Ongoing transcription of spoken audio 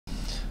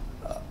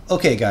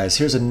Okay guys,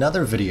 here's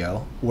another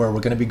video where we're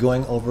going to be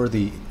going over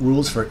the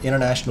rules for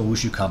international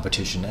wushu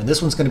competition, and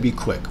this one's going to be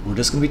quick. We're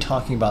just going to be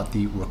talking about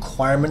the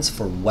requirements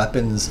for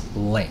weapons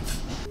length.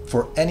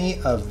 For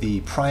any of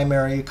the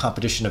primary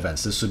competition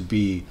events, this would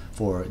be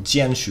for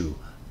Jianshu,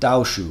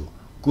 Daoshu,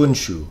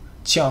 Gunshu,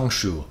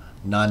 Qiangshu,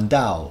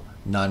 Nandao,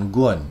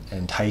 Nangun,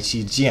 and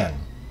Taichi Jian.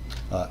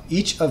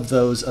 Each of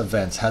those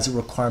events has a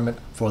requirement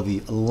for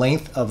the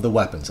length of the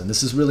weapons, and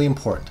this is really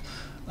important.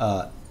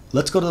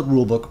 Let's go to the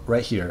rule book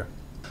right here.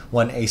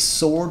 When a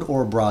sword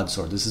or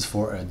broadsword, this is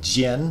for a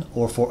Jian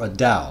or for a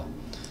Dao,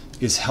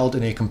 is held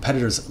in a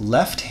competitor's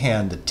left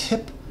hand, the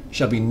tip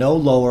shall be no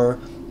lower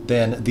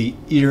than the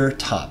ear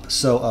top.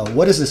 So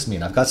what does this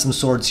mean? I've got some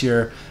swords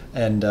here,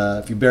 and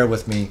if you bear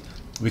with me,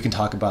 we can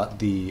talk about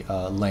the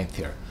length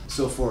here.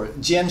 So for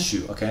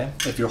Jianshu, okay,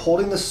 if you're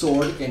holding the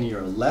sword in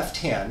your left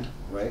hand,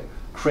 right,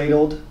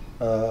 cradled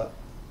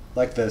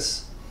like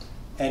this,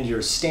 and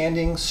you're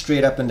standing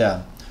straight up and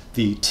down,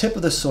 the tip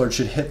of the sword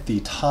should hit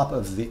the top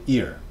of the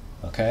ear,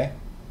 okay?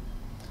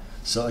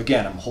 So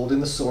again, I'm holding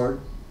the sword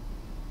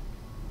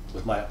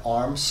with my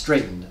arm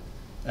straightened,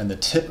 and the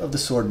tip of the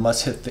sword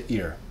must hit the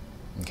ear,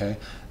 okay?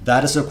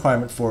 That is a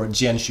requirement for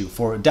Jianshu.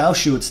 For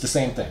Daoshu, it's the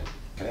same thing,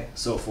 okay?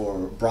 So for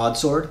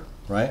broadsword,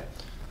 right,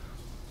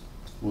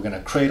 we're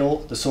gonna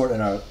cradle the sword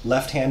in our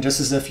left hand just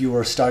as if you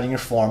were starting your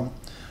form.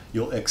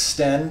 You'll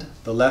extend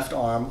the left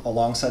arm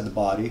alongside the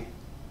body,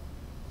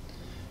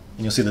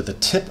 and you'll see that the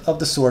tip of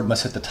the sword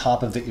must hit the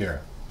top of the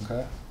ear.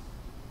 Okay.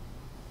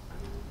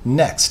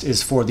 Next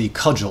is for the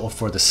cudgel, or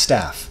for the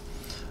staff.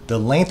 The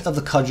length of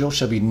the cudgel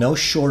shall be no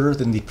shorter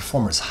than the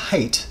performer's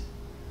height,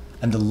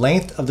 and the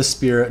length of the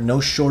spear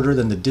no shorter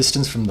than the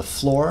distance from the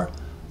floor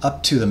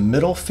up to the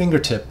middle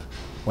fingertip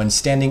when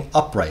standing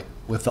upright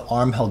with the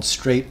arm held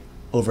straight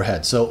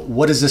overhead. So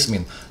what does this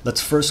mean?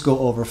 Let's first go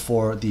over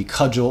for the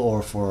cudgel,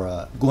 or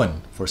for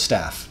gun, for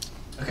staff.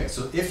 Okay,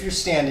 so if you're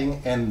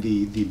standing and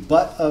the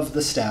butt of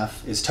the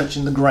staff is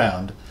touching the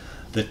ground,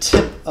 the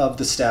tip of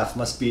the staff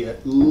must be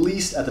at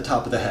least at the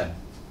top of the head.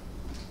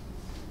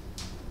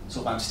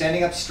 So if I'm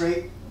standing up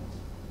straight,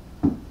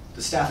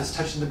 the staff is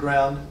touching the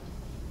ground,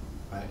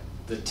 right?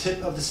 The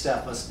tip of the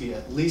staff must be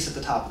at least at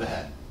the top of the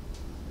head.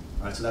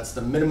 All right, so that's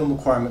the minimum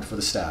requirement for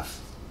the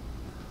staff.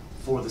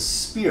 For the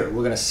spear,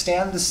 we're going to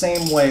stand the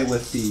same way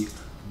with the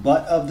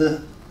butt of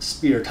the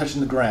spear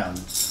touching the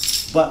ground,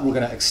 but we're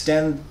going to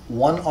extend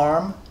one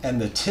arm, and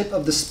the tip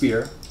of the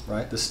spear,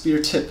 right, the spear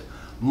tip,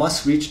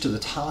 must reach to the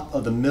top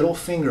of the middle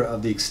finger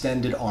of the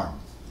extended arm.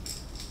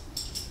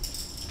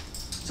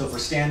 So if we're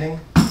standing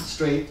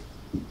straight,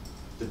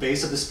 the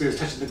base of the spear is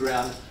touching the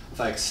ground. If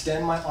I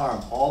extend my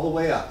arm all the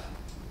way up,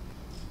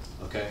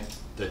 okay,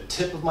 the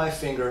tip of my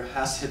finger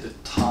has to hit the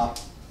top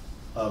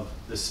of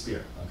the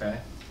spear, okay?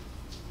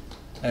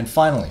 And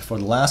finally, for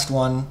the last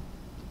one,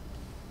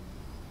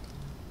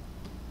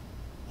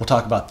 we'll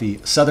talk about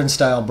the Southern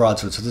style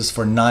broadsword. So this is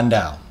for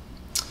Nandao.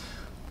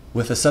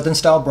 With a Southern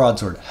style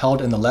broadsword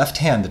held in the left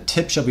hand, the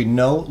tip shall be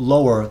no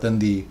lower than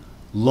the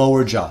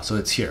lower jaw. So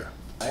it's here.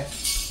 Okay?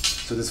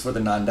 So this is for the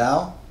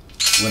Nandao.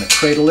 We're going to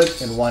cradle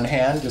it in one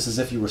hand, just as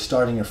if you were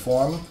starting your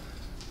form,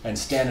 and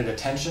stand at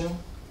attention.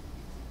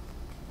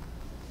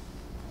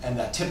 And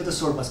that tip of the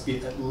sword must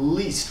be at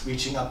least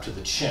reaching up to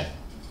the chin.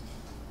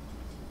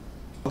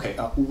 Okay,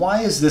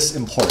 why is this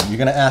important? You're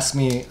going to ask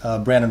me,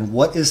 Brandon,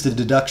 what is the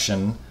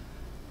deduction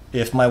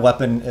if my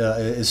weapon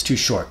is too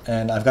short?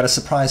 And I've got a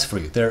surprise for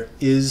you. There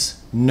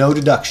is no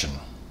deduction.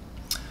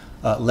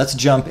 Let's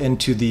jump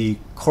into the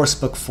course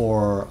book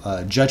for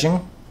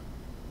judging.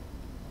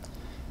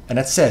 And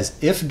it says,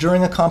 if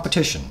during a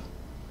competition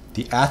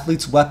the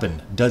athlete's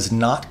weapon does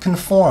not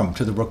conform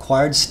to the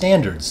required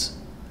standards,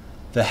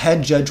 the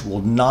head judge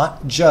will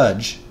not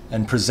judge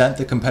and present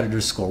the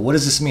competitor's score. What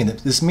does this mean?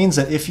 This means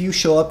that if you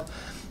show up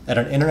at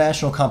an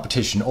international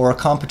competition, or a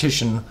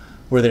competition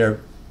where they're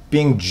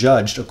being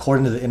judged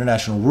according to the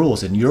international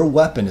rules, and your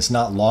weapon is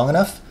not long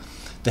enough,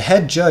 the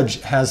head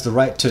judge has the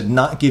right to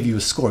not give you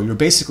a score. You're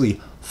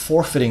basically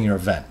forfeiting your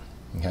event.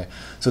 Okay?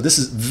 So this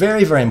is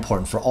very, very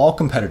important for all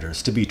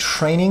competitors to be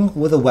training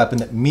with a weapon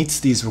that meets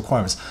these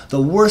requirements.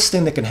 The worst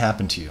thing that can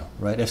happen to you,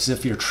 right, is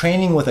if you're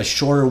training with a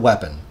shorter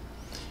weapon,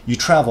 you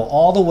travel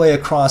all the way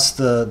across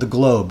the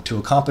globe to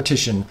a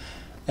competition,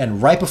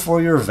 and right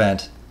before your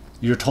event,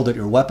 you're told that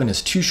your weapon is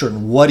too short,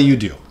 and what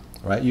do?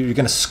 Right? You're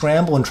going to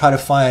scramble and try to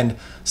find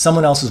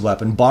someone else's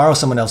weapon, borrow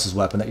someone else's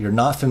weapon that you're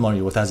not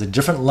familiar with, has a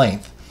different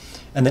length,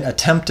 and then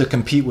attempt to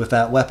compete with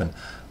that weapon.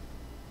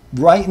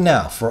 Right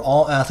now, for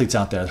all athletes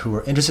out there who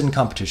are interested in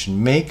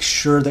competition, make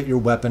sure that your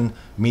weapon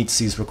meets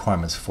these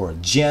requirements. For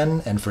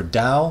Jian and for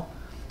Dao,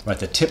 right,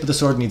 the tip of the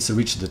sword needs to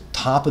reach the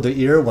top of the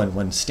ear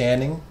when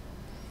standing.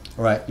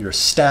 All right, your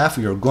staff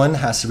or your gun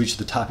has to reach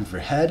the top of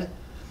your head,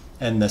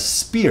 and the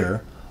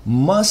spear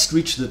must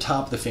reach to the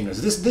top of the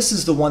fingers. This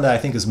is the one that I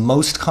think is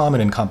most common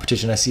in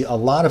competition. I see a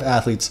lot of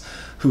athletes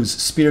whose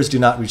spears do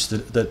not reach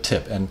the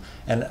tip.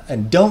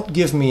 And don't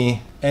give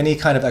me any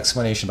kind of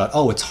explanation about,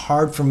 oh, it's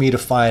hard for me to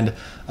find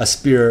a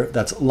spear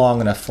that's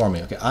long enough for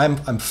me. Okay, I'm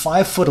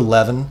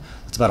 5'11",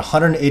 It's about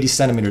 180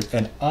 centimeters,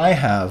 and I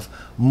have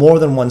more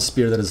than one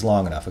spear that is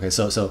long enough. Okay,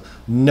 so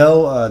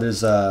no,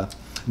 there's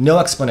no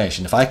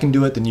explanation. If I can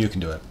do it, then you can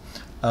do it.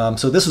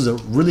 So this was a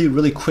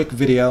really quick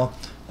video.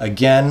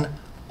 Again,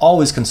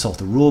 always consult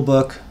the rule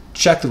book.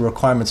 Check the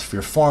requirements for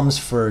your forms,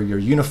 for your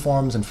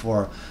uniforms, and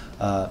for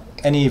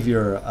any of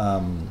your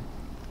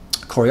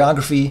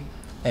choreography,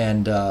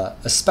 and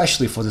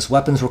especially for this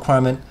weapons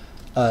requirement.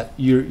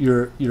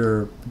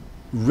 You're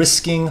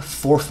risking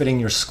forfeiting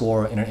your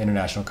score in an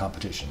international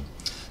competition.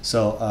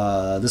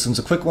 So this one's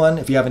a quick one.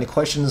 If you have any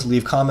questions,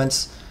 leave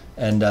comments,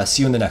 and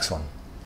see you in the next one.